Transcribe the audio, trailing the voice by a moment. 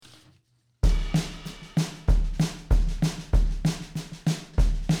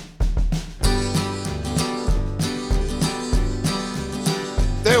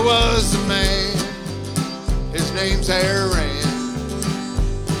name's Aaron,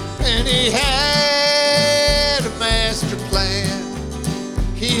 and he had a master plan.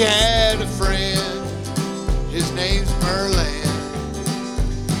 He had a friend, his name's Merlin,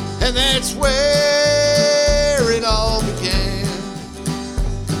 and that's where it all began.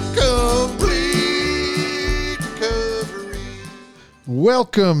 Complete recovery.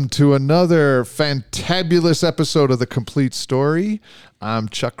 Welcome to another fantabulous episode of The Complete Story. I'm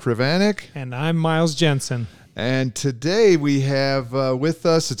Chuck Krivanek. And I'm Miles Jensen. And today we have with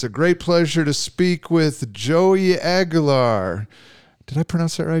us, it's a great pleasure to speak with Joey Aguillar. Did I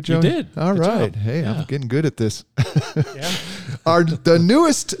pronounce that right, Joey? You did. All Good right. job. Hey, Yeah. I'm getting good at this. Yeah. The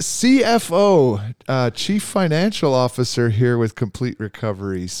newest CFO, Chief Financial Officer here with Complete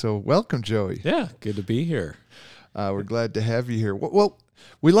Recovery. So welcome, Joey. Yeah, good to be here. We're glad to have you here. Well,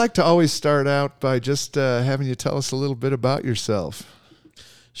 we like to always start out by just having you tell us a little bit about yourself.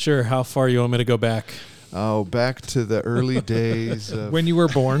 Sure. How far you want me to go back? Oh, back to the early days. When you were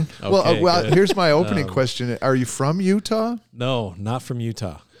born. Okay, here's my opening question. Are you from Utah? No, not from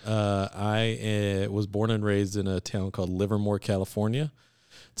Utah. I was born and raised in a town called Livermore, California.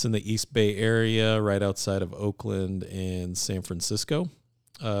 It's in the East Bay area, right outside of Oakland and San Francisco.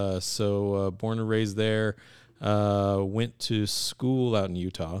 So born and raised there. Went to school out in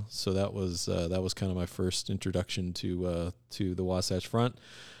Utah, so that was kind of my first introduction to the Wasatch Front.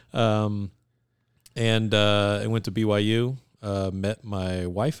 And I went to BYU, met my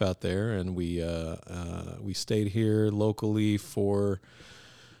wife out there, and we stayed here locally for,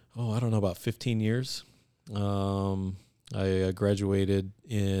 I don't know, about 15 years. I graduated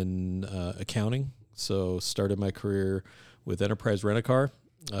in accounting, so started my career with Enterprise Rent-A-Car,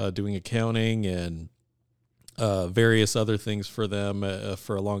 doing accounting and various other things for them.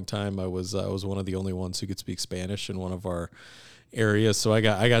 For a long time, I was one of the only ones who could speak Spanish in one of our areas, so I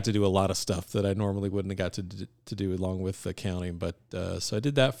got to do a lot of stuff that I normally wouldn't have got to do along with accounting. But so I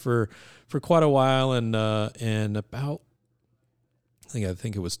did that for quite a while, and about I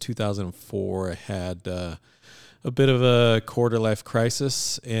think it was 2004. I had a bit of a quarter life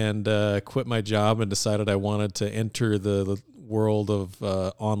crisis and quit my job and decided I wanted to enter the world of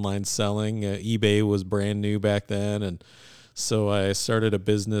online selling. eBay was brand new back then, and so I started a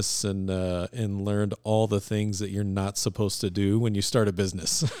business and learned all the things that you're not supposed to do when you start a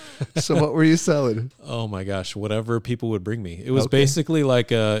business. So what were you selling? Oh my gosh, whatever people would bring me. It was basically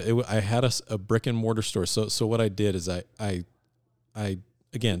like I had a brick and mortar store. So what I did is I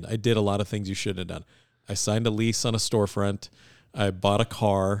did a lot of things you shouldn't have done. I signed a lease on a storefront. I bought a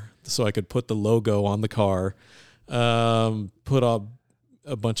car so I could put the logo on the car. Put up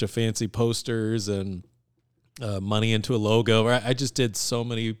a bunch of fancy posters and money into a logo. I just did so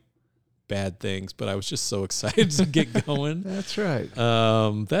many bad things, but I was just so excited to get going. That's right.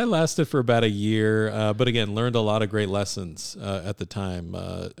 That lasted for about a year, but again, learned a lot of great lessons at the time.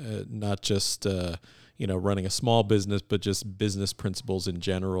 Not just running a small business, but just business principles in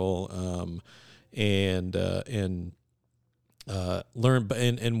general. And learn.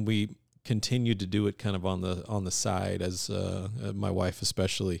 And we continued to do it kind of on the side, as my wife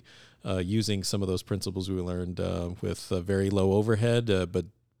especially, using some of those principles we learned with very low overhead, but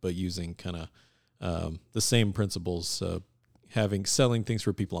using kind of the same principles, selling things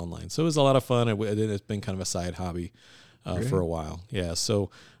for people online. So it was a lot of fun. It's been kind of a side hobby for a while. Yeah.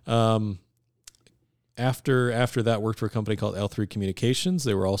 So after that, worked for a company called L3 Communications.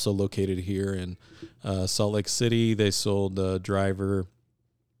 They were also located here in Salt Lake City. They sold driver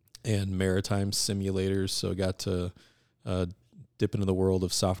and maritime simulators, so I got to dip into the world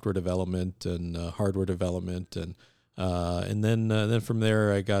of software development and hardware development, and then from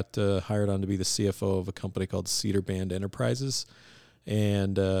there I got hired on to be the CFO of a company called Cedar Band Enterprises,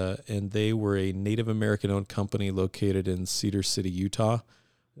 and they were a Native American-owned company located in Cedar City, Utah,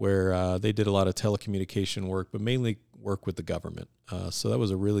 where they did a lot of telecommunication work, but mainly work with the government. So that was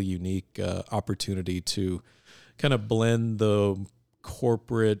a really unique opportunity to kind of blend the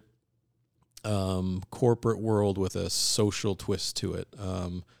corporate world with a social twist to it.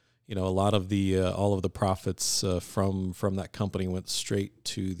 A lot of all of the profits from that company went straight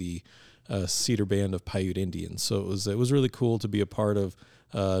to the Cedar Band of Paiute Indians. So it was really cool to be a part of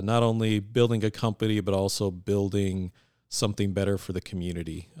not only building a company, but also building something better for the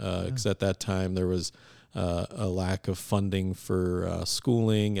community. Because at that time there was a lack of funding for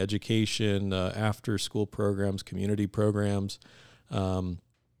schooling, education, after school programs, community programs.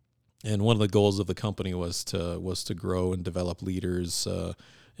 And one of the goals of the company was to grow and develop leaders,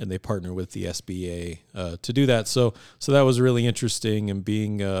 and they partner with the SBA to do that. So that was really interesting. And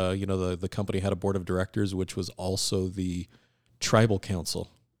being, the company had a board of directors, which was also the tribal council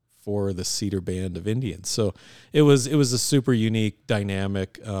for the Cedar Band of Indians. So it was a super unique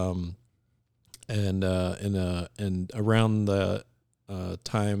dynamic. And around the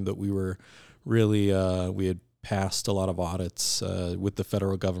time that we were really, we had passed a lot of audits with the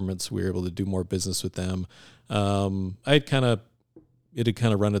federal government, so we were able to do more business with them. It had kind of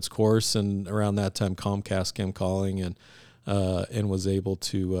run its course, and around that time, Comcast came calling, and was able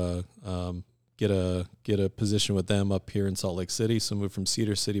to get a position with them up here in Salt Lake City. So moved from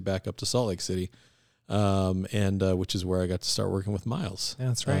Cedar City back up to Salt Lake City. Which is where I got to start working with Miles. Yeah,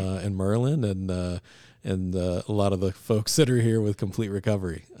 that's right. And Merlin and a lot of the folks that are here with Complete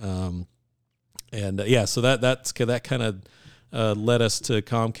Recovery. So that kind of led us to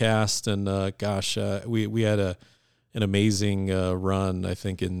Comcast, and we had an amazing run, I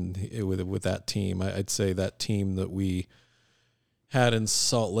think, with that team. I'd say that team that we had in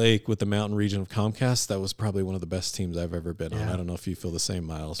Salt Lake with the mountain region of Comcast, that was probably one of the best teams I've ever been on. I don't know if you feel the same,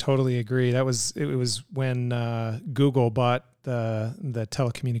 Miles. Totally agree. It was when Google bought the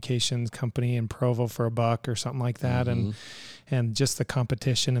telecommunications company in Provo for $1 or something like that, and just the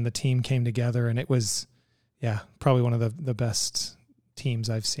competition and the team came together, and it was probably one of the best teams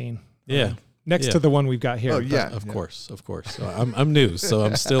I've seen. Yeah. Next to the one we've got here. Oh yeah, of course. So I'm new, so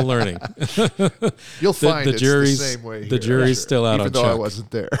I'm still learning. You'll find the jury's the same way. The jury's still out even on though Chuck. I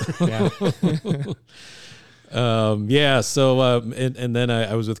wasn't there. And then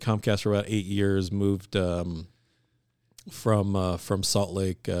I was with Comcast for about 8 years. Moved from Salt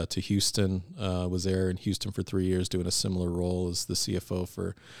Lake to Houston. Was there in Houston for 3 years, doing a similar role as the CFO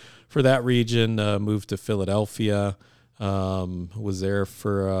for that region. Moved to Philadelphia. Was there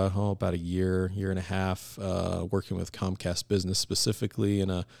for about a year and a half, working with Comcast Business specifically in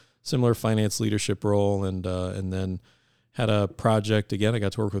a similar finance leadership role, and then had a project again. I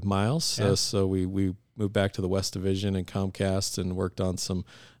got to work with Miles, so we moved back to the West Division in Comcast and worked on some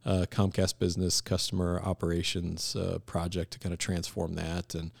Comcast Business customer operations project to kind of transform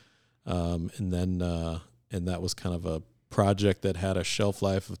that, and that was kind of a project that had a shelf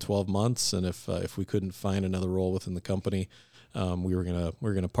life of 12 months, and if we couldn't find another role within the company, we were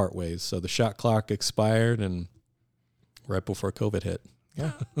gonna part ways. So the shot clock expired, and right before COVID hit.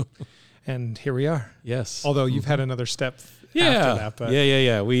 Yeah. And here we are. Yes. Although you've had another step after that. But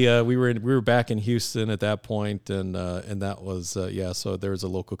We were back in Houston at that point, and that was So there was a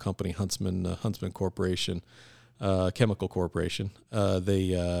local company, Huntsman Corporation, Chemical Corporation.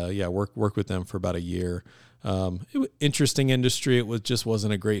 They worked with them for about a year. Interesting industry. It just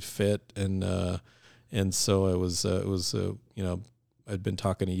wasn't a great fit, and so it was I'd been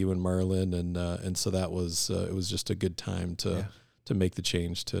talking to you and Merlin, and so that was it was just a good time to make the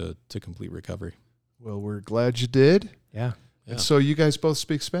change to Complete Recovery. Well, we're glad you did. Yeah. And so you guys both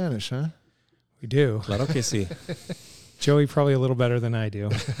speak Spanish, huh? We do. Claro que sí. Joey probably a little better than I do.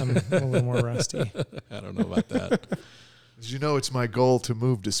 I'm a little more rusty. I don't know about that. As you know, it's my goal to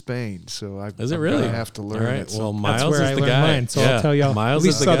move to Spain, so I'm Is it really? gonna have to learn All right. it. Well, That's Miles where is I the learned guy. mine. So I'll tell y'all, Miles at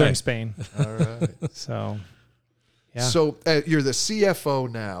is least the southern guy. Spain. All right. So, yeah. So you're the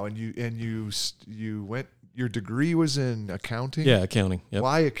CFO now, and you went. Your degree was in accounting. Yeah, accounting. Yep.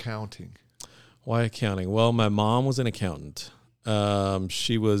 Why accounting? Why accounting? Well, my mom was an accountant.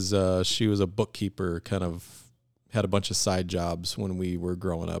 She was a bookkeeper, kind of had a bunch of side jobs when we were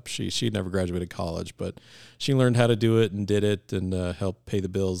growing up. She never graduated college, but she learned how to do it and did it, and helped pay the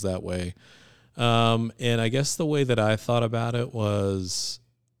bills that way. And I guess the way that I thought about it was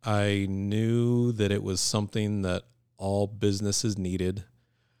I knew that it was something that all businesses needed.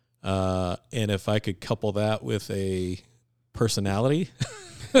 And if I could couple that with a personality,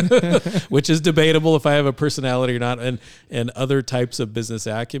 which is debatable if I have a personality or not, and other types of business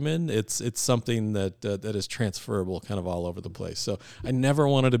acumen, it's something that is transferable kind of all over the place. So I never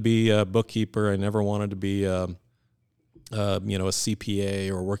wanted to be a bookkeeper. I never wanted to be a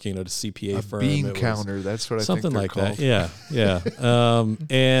CPA or working at a CPA firm. Bean counter. That's what I think something they're like called. that. Yeah.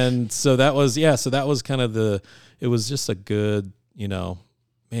 And so that was kind of it was just a good,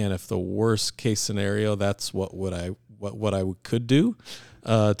 man, if the worst case scenario, that's what I could do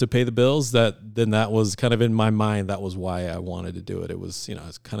to pay the bills, then that was kind of in my mind. That was why I wanted to do it. It was,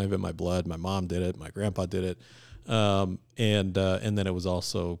 it's kind of in my blood. My mom did it. My grandpa did it. And then it was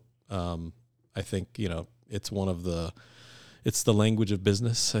also, I think, it's the language of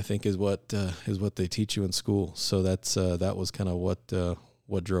business, I think, is what they teach you in school. So that was kind of what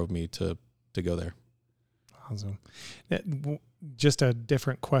drove me to go there. Awesome. Just a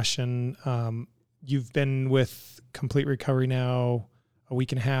different question. You've been with Complete Recovery now a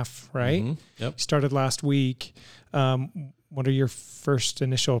week and a half, right? Mm-hmm. Yep. You started last week. What are your first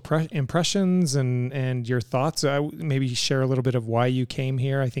initial impressions and your thoughts? Maybe share a little bit of why you came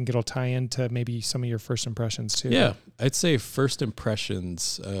here. I think it'll tie into maybe some of your first impressions too. Yeah, I'd say first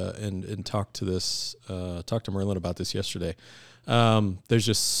impressions, and talk to Merlin about this yesterday. There's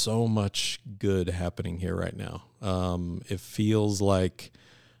just so much good happening here right now. It feels like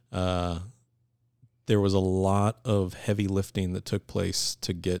there was a lot of heavy lifting that took place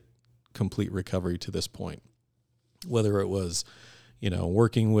to get complete recovery to this point. Whether it was,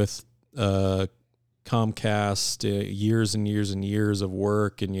 working with Comcast, years and years and years of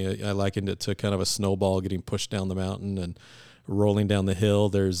work, and I likened it to kind of a snowball getting pushed down the mountain and rolling down the hill.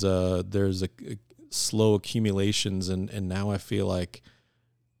 There's a slow accumulations, and now I feel like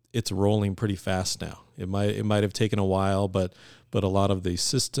it's rolling pretty fast now. It might have taken a while, but a lot of the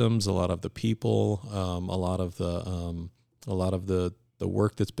systems, a lot of the people, a lot of the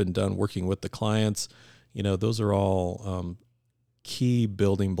work that's been done working with the clients, those are all key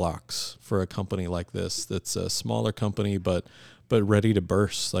building blocks for a company like this. That's a smaller company, but ready to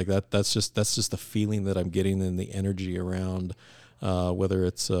burst. Like that's just the feeling that I'm getting and the energy around, whether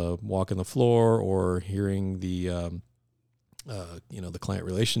it's walking the floor or hearing the client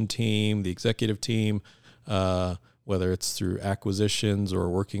relation team, the executive team, whether it's through acquisitions or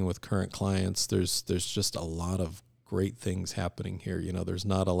working with current clients. There's just a lot of great things happening here. There's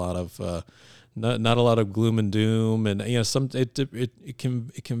not a lot of not a lot of gloom and doom, and it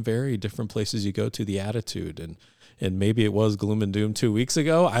can vary different places you go to, the attitude, and maybe it was gloom and doom 2 weeks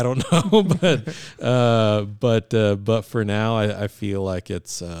ago. I don't know, but for now, I feel like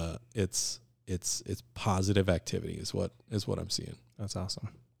it's positive activity is what I'm seeing. That's awesome.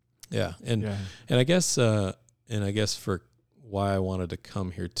 Yeah, and I guess for why I wanted to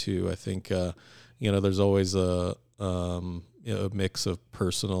come here too, I think there's always a mix of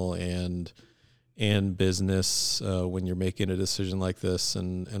personal and business when you're making a decision like this,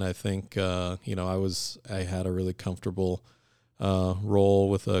 and I think I had a really comfortable role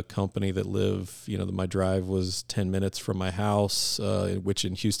with a company that my drive was 10 minutes from my house, which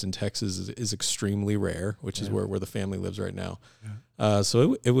in Houston, Texas is extremely rare, which is where the family lives right now. Yeah.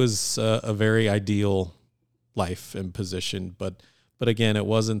 So it was a very ideal life and position, but again, it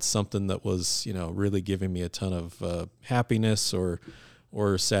wasn't something that was, really giving me a ton of happiness or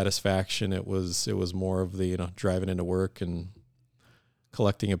satisfaction. It was more of the, driving into work and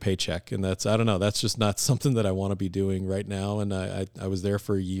collecting a paycheck. And that's just not something that I want to be doing right now. And I was there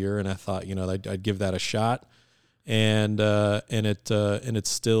for a year, and I thought, I'd give that a shot. And it's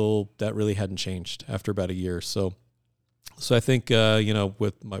still, that really hadn't changed after about a year. So I think,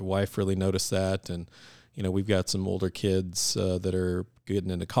 with my wife really noticed that, and, we've got some older kids that are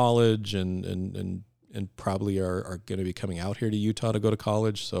getting into college and probably are going to be coming out here to Utah to go to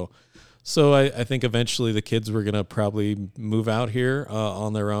college. So I think eventually the kids were going to probably move out here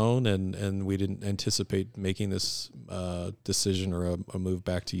on their own, and we didn't anticipate making this decision or a move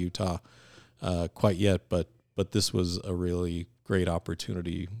back to Utah quite yet. But this was a really great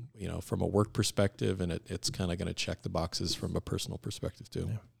opportunity, from a work perspective, and it's kind of going to check the boxes from a personal perspective too.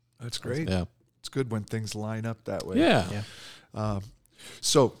 Yeah. That's great. Yeah. It's good when things line up that way. Yeah.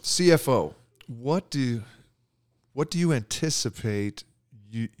 So CFO, what do you anticipate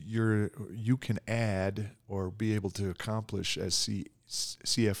you can add or be able to accomplish as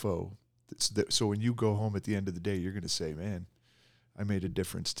CFO? So when you go home at the end of the day, you're going to say, "Man, I made a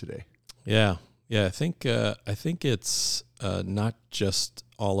difference today." Yeah. I think it's not just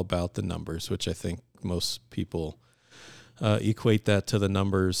all about the numbers, which I think most people equate that to the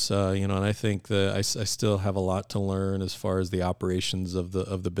numbers, and I think that I still have a lot to learn as far as the operations of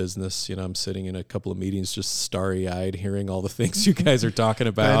the business. I'm sitting in a couple of meetings just starry-eyed hearing all the things you guys are talking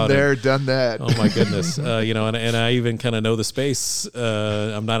about. Done that. Oh my goodness. And I even kind of know the space.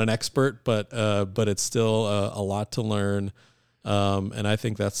 I'm not an expert, but it's still a lot to learn. And I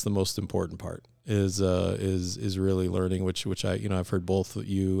think that's the most important part is really learning, which I've heard both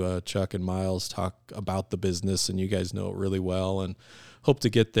you, Chuck and Miles, talk about the business, and you guys know it really well and hope to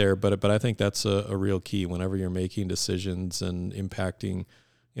get there. But I think that's a real key whenever you're making decisions and impacting,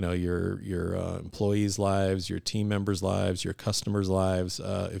 your employees' lives, your team members' lives, your customers' lives.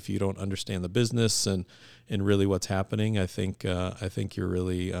 If you don't understand the business and really what's happening, I think you're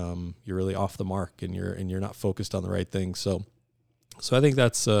really off the mark, and you're not focused on the right thing. So I think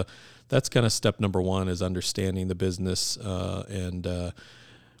that's kind of step number one, is understanding the business and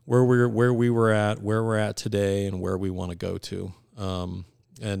where we're at today, and where we want to go to. I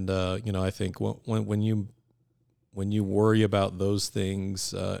think when you worry about those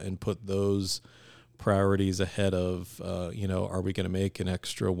things and put those priorities ahead of, are we going to make an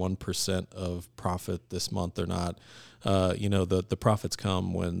extra 1% of profit this month or not? The profits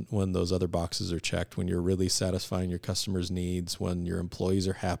come when those other boxes are checked, when you're really satisfying your customers' needs, when your employees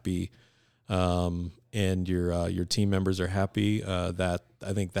are happy, and your team members are happy. That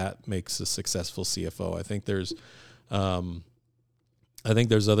I think that makes a successful CFO. I think there's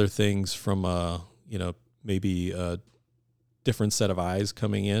other things from maybe a different set of eyes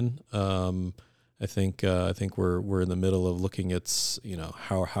coming in. I think we're in the middle of looking at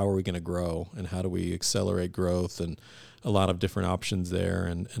how are we going to grow and how do we accelerate growth, and a lot of different options there.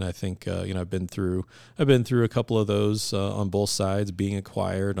 And I think I've been through a couple of those on both sides, being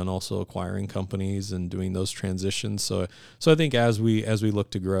acquired and also acquiring companies and doing those transitions. So I think as we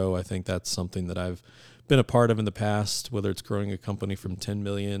look to grow, I think that's something that I've been a part of in the past, whether it's growing a company from 10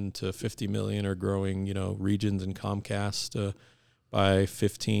 million to 50 million or growing regions and Comcast by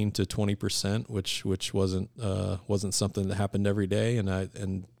 15 to 20%, which wasn't something that happened every day,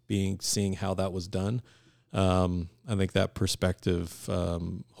 and seeing how that was done. I think that perspective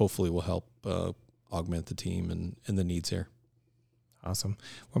hopefully will help augment the team and the needs here. Awesome.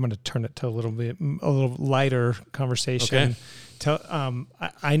 Well, I'm going to turn it to a little lighter conversation. Okay.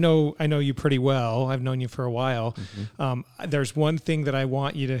 I know you pretty well. I've known you for a while. Mm-hmm. There's one thing that I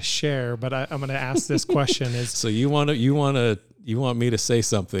want you to share, but I'm going to ask this question: is so you want me to say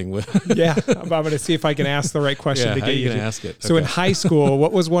something? Yeah, I'm going to see if I can ask the right question to get you to to ask it. So in high school,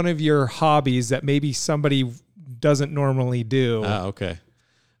 what was one of your hobbies that maybe somebody doesn't normally do? Okay.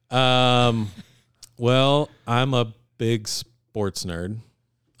 Well, I'm a big sports nerd.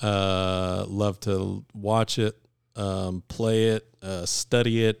 Love to watch it, play it,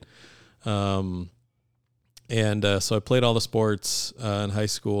 study it. So I played all the sports in high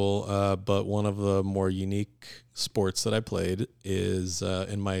school, but one of the more unique sports that I played is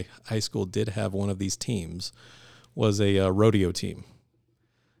in my high school did have one of these teams, was a rodeo team.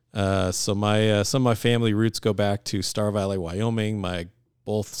 So some of my family roots go back to Star Valley, Wyoming.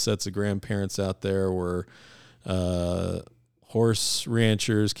 Both sets of grandparents out there were horse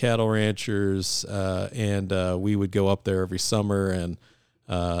ranchers, cattle ranchers, and we would go up there every summer and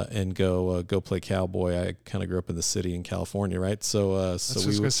go play cowboy. I kind of grew up in the city in California, right? So I was just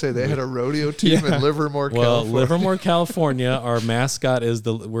going to say they had a rodeo team in Livermore, California. Well, Livermore, California. Our mascot is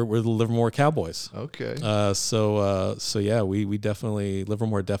we're the Livermore Cowboys. Okay. So we definitely,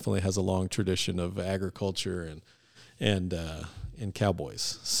 Livermore definitely has a long tradition of agriculture and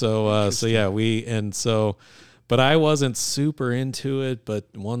cowboys. But I wasn't super into it.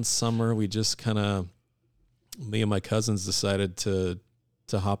 But one summer me and my cousins decided to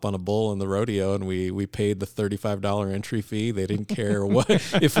hop on a bull in the rodeo, and we paid the $35 entry fee. They didn't care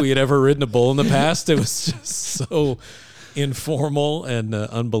if we had ever ridden a bull in the past. It was just so informal and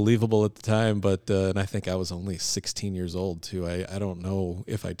unbelievable at the time. But and I think I was only 16 years old too. I don't know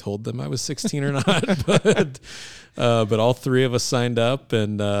if I told them I was 16 or not, but all three of us signed up,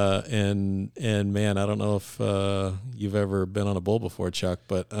 and man, I don't know if you've ever been on a bull before, Chuck,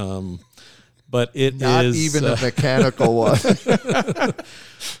 but it not is even a mechanical one.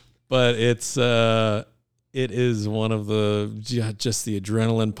 But it is one of just the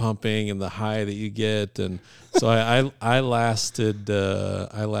adrenaline pumping and the high that you get, and so I lasted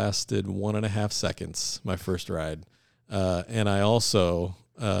 1.5 seconds my first ride, and I also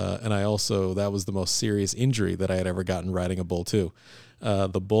that was the most serious injury that I had ever gotten riding a bull too.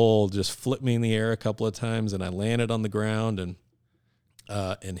 The bull just flipped me in the air a couple of times, and I landed on the ground, and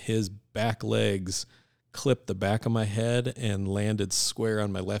his back legs clipped the back of my head and landed square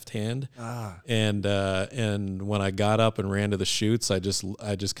on my left hand. And when I got up and ran to the chutes, I just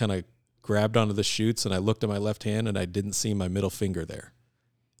kind of grabbed onto the chutes, and I looked at my left hand, and I didn't see my middle finger there.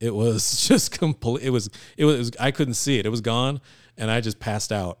 It was just complete. It was I couldn't see it. It was gone, and I just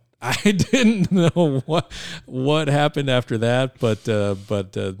passed out. I didn't know what happened after that, but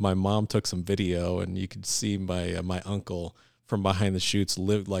my mom took some video, and you could see my uncle from behind the chutes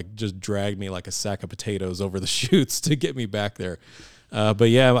just dragged me like a sack of potatoes over the chutes to get me back there. But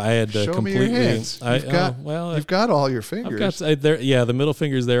yeah, I had to completely. Show me your hands. You've got all your fingers. The middle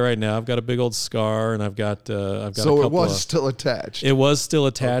finger's there right now. I've got a big old scar, and I've got. So it was still attached. It was still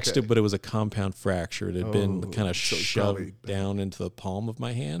attached, but it was a compound fracture. It had been kind of shoved down into the palm of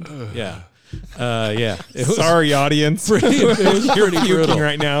my hand. Yeah. It was Sorry, audience. pretty brutal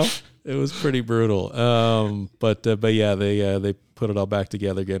right now. It was pretty brutal. But yeah, they put it all back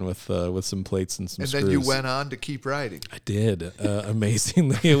together again with some plates and some And screws. then you went on to keep riding. I did.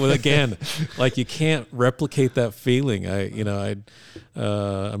 Amazingly. It was, again, like you can't replicate that feeling. I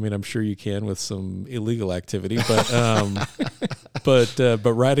mean, I'm sure you can with some illegal activity, but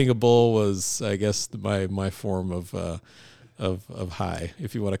riding a bull was, I guess, my form of high,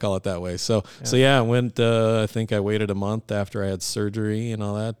 if you want to call it that way. So I went, I think I waited a month after I had surgery and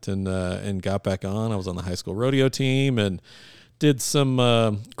all that and got back on. I was on the high school rodeo team and did some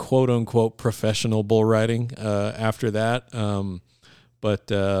quote unquote professional bull riding after that. But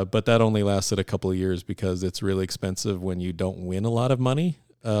that only lasted a couple of years because it's really expensive when you don't win a lot of money.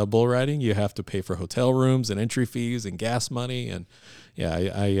 Bull riding, you have to pay for hotel rooms and entry fees and gas money, and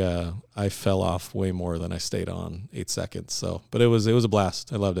I fell off way more than I stayed on 8 seconds. So, but it was a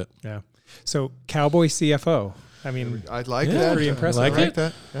blast. I loved it. Yeah. So Cowboy CFO. I mean, I like Yeah, that. pretty impressive. I Like like it?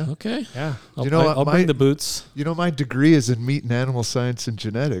 that. Yeah. Okay. yeah. I'll bring the boots. You know, my degree is in meat and animal science and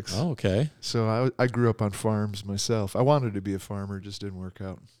genetics. Oh, okay. So I grew up on farms myself. I wanted to be a farmer, just didn't work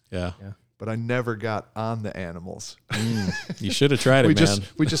out. Yeah. But I never got on the animals. You should have tried it, man.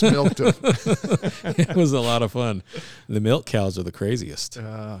 We just milked them. It was a lot of fun. The milk cows are the craziest.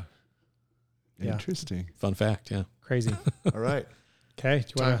 Yeah. Interesting. Fun fact, yeah. Crazy. All right. Okay.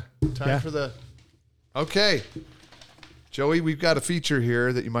 Do you want to? Time for the. Okay. Joey, we've got a feature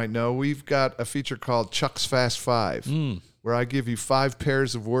here that you might know. We've got a feature called Chuck's Fast Five, where I give you 5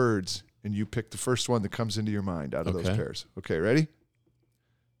 pairs of words, and you pick the first one that comes into your mind out of those pairs. Okay, ready?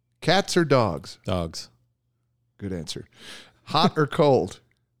 Cats or dogs? Dogs. Good answer. Hot or cold?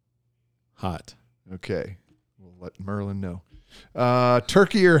 Hot. Okay. We'll let Merlin know.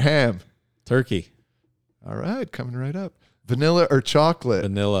 Turkey or ham? Turkey. All right, coming right up. Vanilla or chocolate?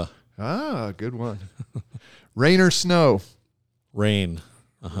 Vanilla. Ah, good one. Rain or snow? Rain.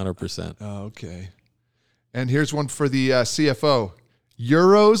 100%. Oh, okay. And here's one for the CFO.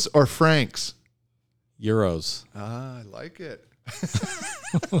 Euros or francs? Euros. Ah, I like it.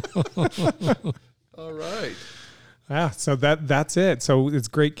 All right. Yeah, so that's it. So it's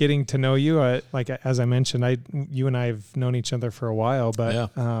great getting to know you. Like as I mentioned, you and I have known each other for a while,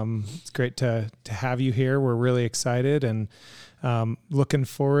 but it's great to have you here. We're really excited and looking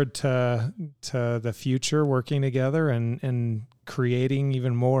forward to the future, working together and creating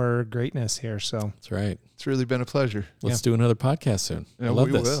even more greatness here. So That's right. It's really been a pleasure. Let's do another podcast soon. Yeah, I love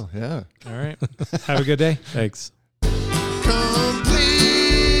we this. will. Yeah. all right, have a good day. Thanks.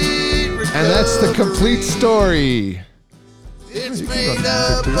 And that's the complete story. It's made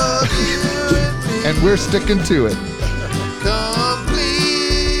up of you and me. And we're sticking to it.